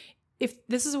 So if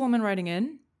this is a woman writing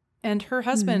in and her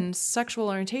husband's sexual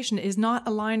orientation is not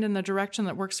aligned in the direction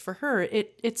that works for her,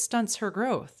 it stunts her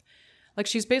growth. Like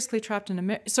she's basically trapped in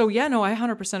a... So yeah, no, I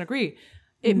 100% agree.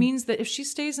 It means that if she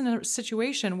stays in a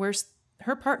situation where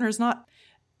her partner is not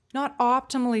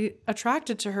optimally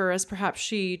attracted to her as perhaps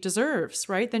she deserves,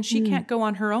 right? Then she can't go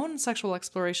on her own sexual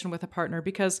exploration with a partner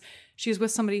because she's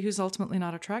with somebody who's ultimately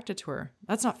not attracted to her.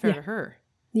 That's not fair to her.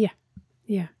 Yeah.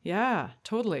 Yeah,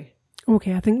 totally.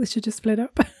 Okay, I think we should just split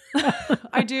up.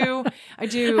 I do. I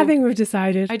think we've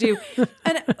decided. I do.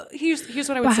 And here's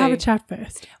what I would say. Have a chat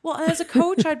first. Well, as a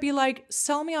coach, I'd be like,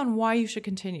 sell me on why you should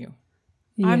continue.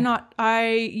 Yeah.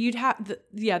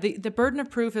 The burden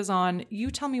of proof is on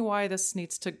you. Tell me why this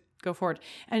needs to go forward,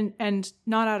 and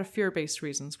not out of fear-based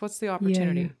reasons. What's the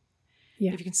opportunity?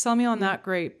 Yeah. If you can sell me on that,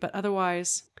 great. But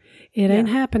otherwise, it ain't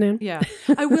happening. Yeah.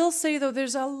 I will say though,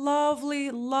 there's a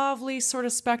lovely, lovely sort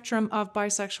of spectrum of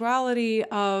bisexuality,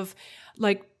 of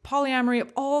like polyamory,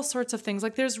 of all sorts of things.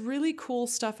 Like there's really cool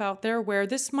stuff out there where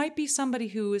this might be somebody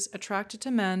who is attracted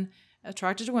to men,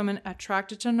 attracted to women,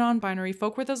 attracted to non-binary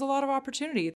folk, where there's a lot of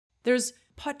opportunity. There's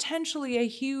potentially a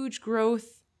huge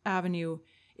growth avenue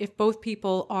if both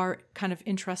people are kind of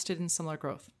interested in similar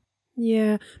growth.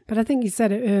 Yeah, but I think you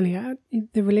said it earlier,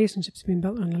 the relationship's been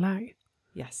built on a lie.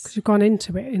 Yes. Because you've gone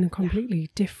into it in a completely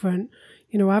different,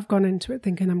 I've gone into it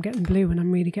thinking I'm getting blue and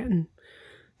I'm really getting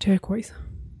turquoise.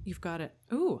 You've got it.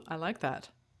 Ooh, I like that.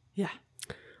 Yeah.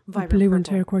 Blue purple and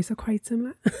turquoise are quite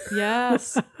similar.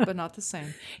 Yes, but not the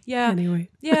same. Yeah. Anyway.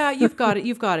 Yeah, you've got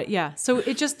it. Yeah. So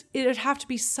it'd have to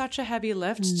be such a heavy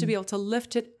lift to be able to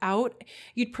lift it out.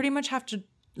 You'd pretty much have to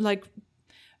like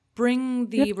bring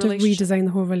the relationship, to redesign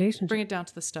the whole relationship. Bring it down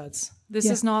to the studs. This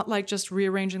is not like just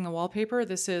rearranging the wallpaper.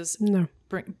 This is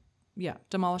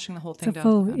demolishing the whole thing down to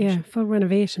the foundation. Full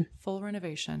renovation. Full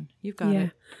renovation. You've got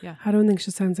it. Yeah. I don't think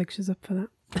she sounds like she's up for that.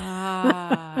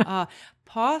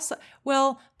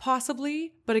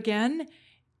 Possibly, but again,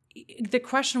 the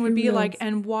question would be like,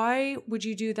 and why would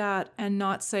you do that and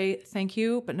not say thank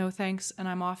you, but no thanks, and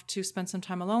I'm off to spend some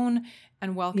time alone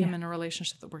and welcome in a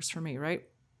relationship that works for me, right?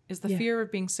 Is the fear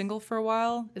of being single for a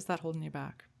while, is that holding you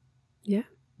back? Yeah.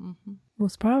 Mm-hmm.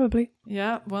 Most probably.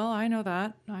 Yeah, well, I know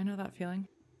that feeling.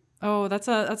 Oh, that's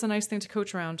a nice thing to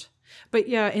coach around. But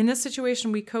yeah, in this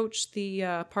situation, we coach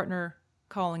the partner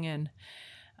calling in.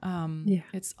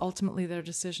 It's ultimately their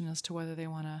decision as to whether they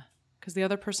want to, because the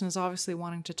other person is obviously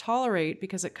wanting to tolerate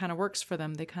because it kind of works for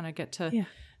them. They kind of get to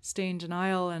stay in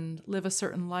denial and live a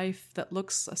certain life that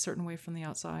looks a certain way from the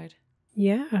outside.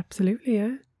 Yeah, absolutely.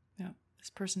 Yeah. This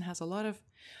person has a lot of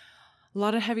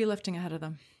heavy lifting ahead of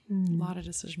them. A lot of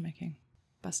decision making.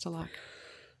 Best of luck.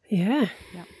 Yeah.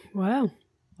 Well.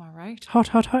 All right.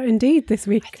 Hot indeed this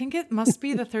week. I think it must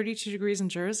be the 32 degrees in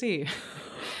Jersey.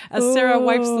 As Sarah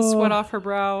wipes the sweat off her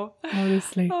brow.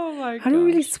 Honestly. Oh my god. I don't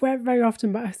really sweat very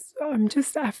often, but I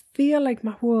feel like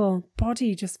my whole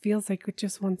body just feels like it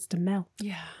just wants to melt.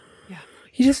 Yeah.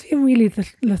 You just feel really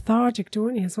lethargic,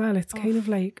 don't you, as well? It's kind of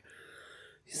like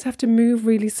you just have to move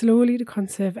really slowly to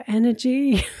conserve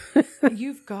energy.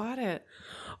 You've got it.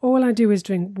 All I do is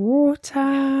drink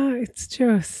water. It's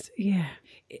just,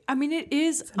 I mean, it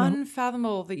is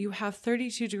unfathomable that you have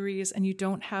 32 degrees and you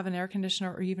don't have an air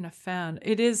conditioner or even a fan.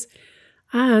 It is.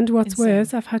 And what's insane.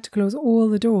 worse, I've had to close all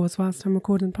the doors whilst I'm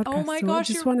recording the podcast. Oh my so gosh, I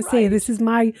just you're want to say this is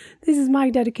my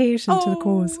dedication to the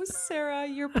cause. Oh, Sarah,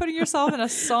 you're putting yourself in a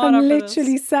sauna. I'm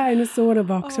literally sat in a sauna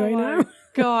box right now.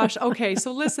 Gosh. Okay.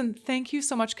 So listen, thank you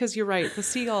so much. Cause you're right. The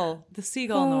seagull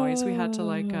noise, we had to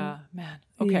man.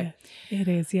 Okay. Yeah, it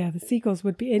is. Yeah. The seagulls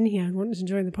would be in here and wanting to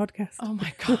join the podcast. Oh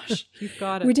my gosh. You've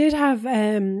got it. We did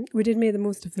make the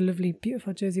most of the lovely,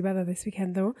 beautiful Jersey weather this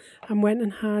weekend though, and went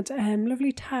and had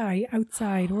lovely Thai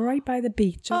outside right by the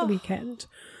beach at the weekend.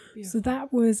 Beautiful. So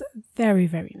that was very,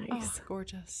 very nice. Oh,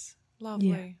 gorgeous. Lovely.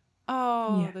 Yeah.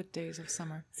 Oh, the days of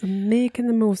summer. So making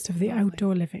the most of the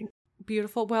outdoor living.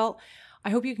 Beautiful. Well, I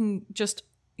hope you can just,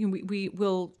 we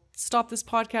will stop this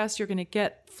podcast. You're going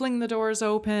to fling the doors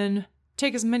open,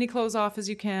 take as many clothes off as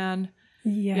you can.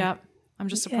 Yeah. I'm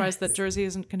just surprised that Jersey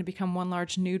isn't going to become one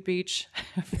large nude beach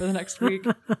for the next week.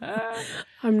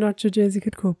 I'm not sure Jersey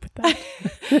could cope with that.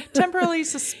 Temporarily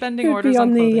suspending orders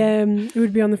on clothing. It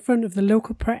would be on the front of the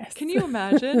local press. Can you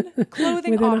imagine?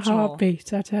 Clothing within optional. A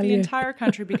heartbeat, I tell you. The entire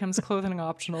country becomes clothing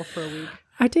optional for a week.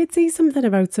 I did see something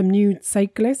about some nude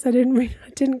cyclists. I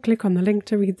didn't click on the link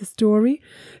to read the story.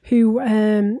 Who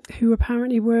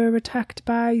apparently were attacked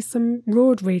by some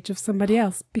road rage of somebody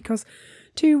else because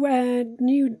two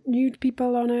nude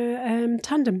people on a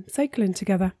tandem cycling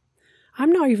together.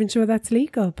 I'm not even sure that's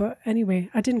legal, but anyway,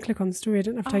 I didn't click on the story. I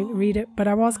didn't have time to read it, but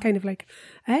I was kind of like,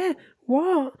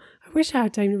 what? I wish I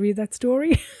had time to read that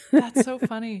story. That's so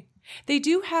funny. They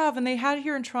do have, and they had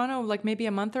here in Toronto, like maybe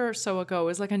a month or so ago,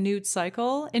 is like a nude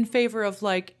cycle in favor of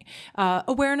like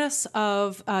awareness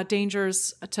of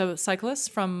dangers to cyclists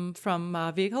from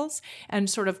vehicles and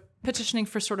sort of petitioning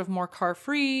for sort of more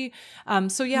car-free.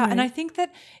 Right. And I think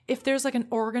that if there's like an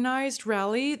organized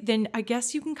rally, then I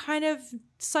guess you can kind of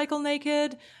cycle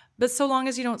naked, but so long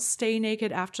as you don't stay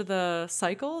naked after the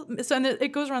cycle. So, and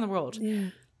it goes around the world.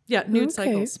 Yeah, nude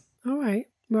cycles. All right.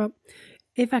 Well,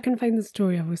 if I can find the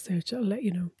story, I will search it. I'll let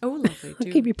you know. Oh, lovely.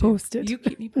 I'll keep you posted. You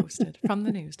keep me posted from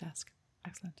the news desk.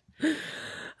 Excellent. All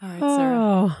right,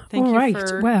 Sarah. Thank you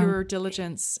for your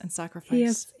diligence and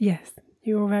sacrifice. Yes.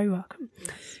 You're very welcome.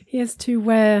 Here's to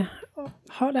where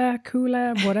hotter,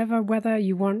 cooler, whatever weather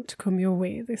you want to come your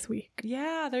way this week.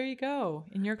 Yeah, there you go.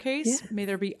 In your case, may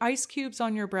there be ice cubes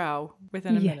on your brow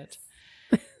within a minute.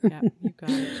 Yeah, you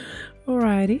got it.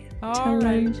 Alrighty. All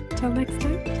right. Till next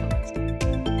time.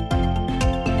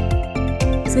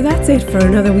 So that's it for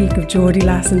another week of Geordie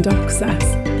Lass and Doc Sass.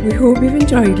 We hope you've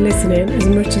enjoyed listening as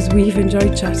much as we've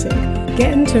enjoyed chatting.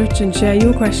 Get in touch and share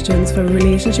your questions for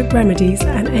relationship remedies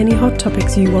and any hot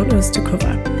topics you want us to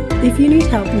cover. If you need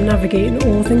help navigating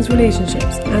all things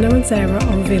relationships, Anna and Sarah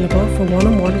are available for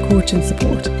one-on-one coaching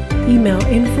support. Email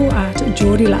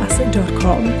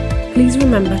info@geordielass.com. Please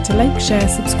remember to like, share,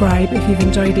 subscribe if you've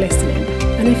enjoyed listening.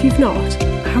 And if you've not,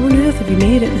 how on earth have you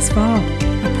made it this far?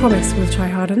 I promise we'll try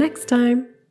harder next time.